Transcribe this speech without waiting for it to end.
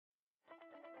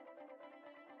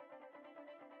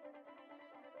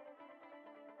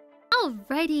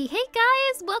Alrighty, hey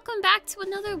guys, welcome back to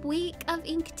another week of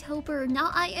Inktober.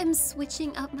 Now I am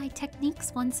switching up my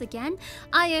techniques once again.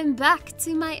 I am back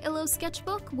to my Illo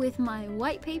sketchbook with my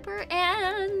white paper,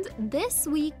 and this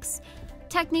week's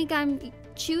technique I'm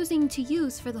choosing to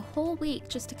use for the whole week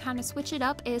just to kind of switch it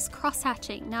up is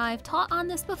cross-hatching. Now I've taught on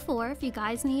this before. If you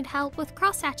guys need help with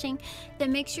cross-hatching,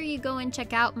 then make sure you go and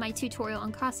check out my tutorial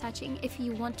on cross-hatching if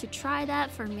you want to try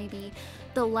that for maybe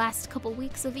the last couple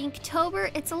weeks of Inktober.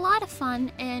 It's a lot of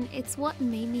fun and it's what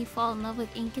made me fall in love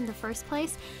with ink in the first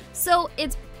place. So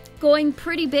it's going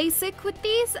pretty basic with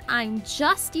these. I'm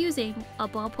just using a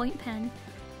ballpoint pen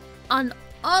on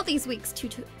all these weeks,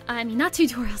 not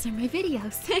tutorials in my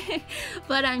videos,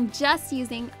 but I'm just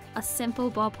using a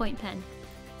simple ballpoint pen.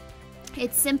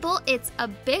 It's simple, it's a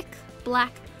big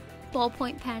black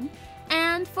ballpoint pen,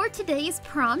 and for today's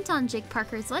prompt on Jake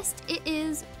Parker's list, it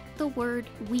is the word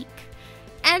week.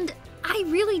 And I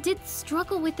really did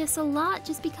struggle with this a lot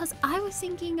just because I was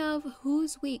thinking of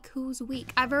who's weak, who's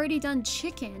weak. I've already done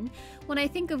chicken. When I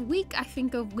think of weak, I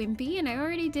think of wimpy, and I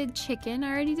already did chicken,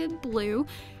 I already did blue.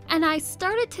 And I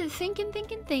started to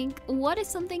think, what is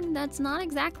something that's not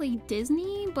exactly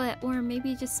Disney, or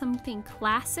maybe just something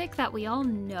classic that we all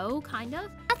know, kind of?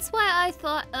 That's why I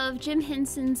thought of Jim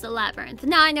Henson's The Labyrinth.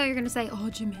 Now, I know you're gonna say, oh,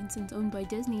 Jim Henson's owned by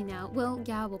Disney now. Well,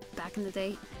 yeah, back in the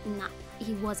day,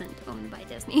 he wasn't owned by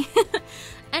Disney.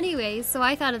 Anyways, so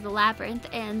I thought of The Labyrinth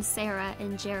and Sarah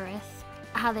and Jareth,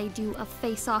 how they do a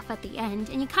face-off at the end,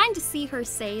 and you kind of see her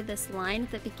say this line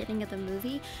at the beginning of the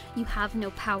movie, "You have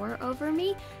no power over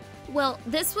me." Well,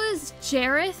 this was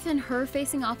Jareth and her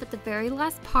facing off at the very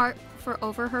last part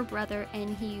over her brother,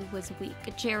 and he was weak.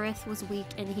 Jareth was weak,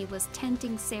 and he was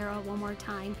tempting Sarah one more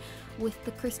time with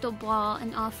the crystal ball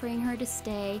and offering her to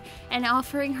stay and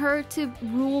offering her to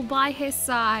rule by his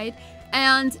side.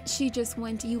 And she just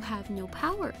went, "You have no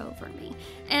power over me."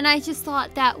 And I just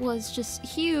thought that was just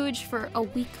huge for a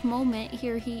weak moment.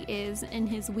 Here he is in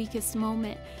his weakest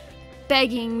moment,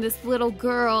 begging this little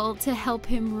girl to help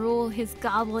him rule his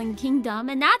goblin kingdom.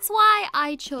 And that's why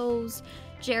I chose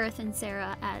Jareth and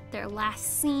Sarah at their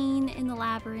last scene in the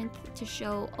labyrinth to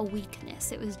show a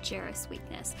weakness. It was Jareth's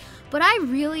weakness. But I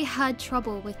really had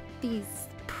trouble with these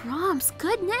prompts.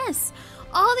 Goodness!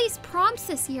 All these prompts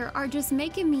this year are just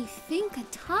making me think a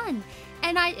ton.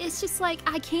 And it's just like,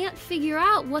 I can't figure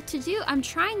out what to do. I'm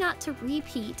trying not to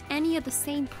repeat any of the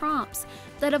same prompts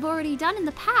that I've already done in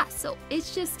the past. So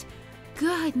it's just,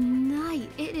 good night.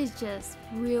 It is just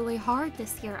really hard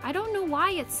this year. I don't know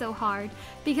why it's so hard,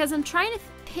 because I'm trying to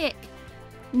pick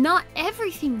not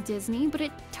everything Disney, but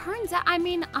it turns out,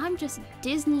 I'm just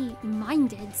Disney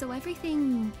minded. So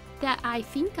everything that I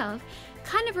think of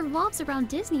kind of revolves around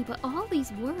Disney, but all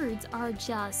these words are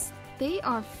just, they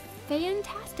are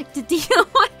fantastic to deal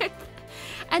with.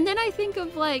 And then I think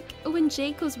of like when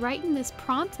Jake was writing this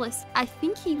prompt list, I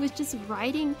think he was just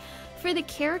writing for the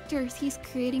characters he's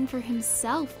creating for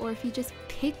himself, or if he just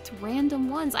picked random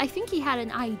ones. I think he had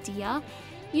an idea.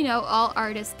 You know, all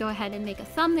artists go ahead and make a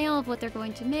thumbnail of what they're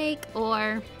going to make,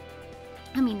 or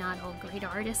not all great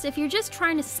artists. If you're just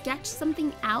trying to sketch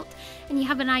something out and you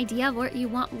have an idea of where you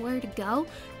want where to go,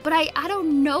 but I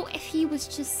don't know if he was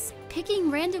just picking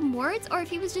random words or if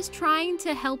he was just trying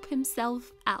to help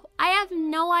himself out. I have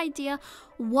no idea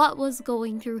what was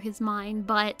going through his mind,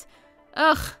 but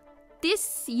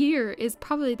this year is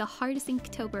probably the hardest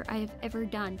Inktober I have ever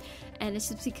done, and it's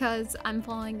just because I'm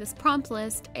following this prompt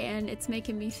list and it's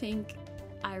making me think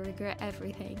I regret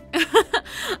everything.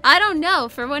 I don't know.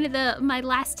 For one of my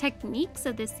last techniques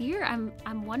of this year,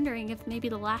 I'm wondering if maybe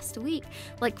the last week,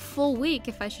 like full week,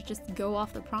 if I should just go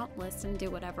off the prompt list and do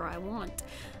whatever I want.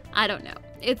 I don't know.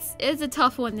 It's a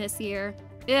tough one this year.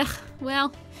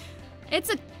 Well, it's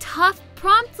a tough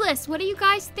prompt list. What do you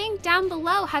guys think down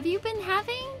below? Have you been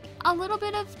having a little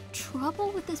bit of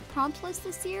trouble with this prompt list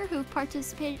this year who've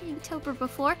participated in Inktober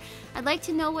before? I'd like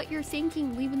to know what you're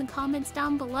thinking. Leave in the comments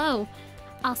down below.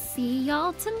 I'll see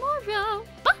y'all tomorrow.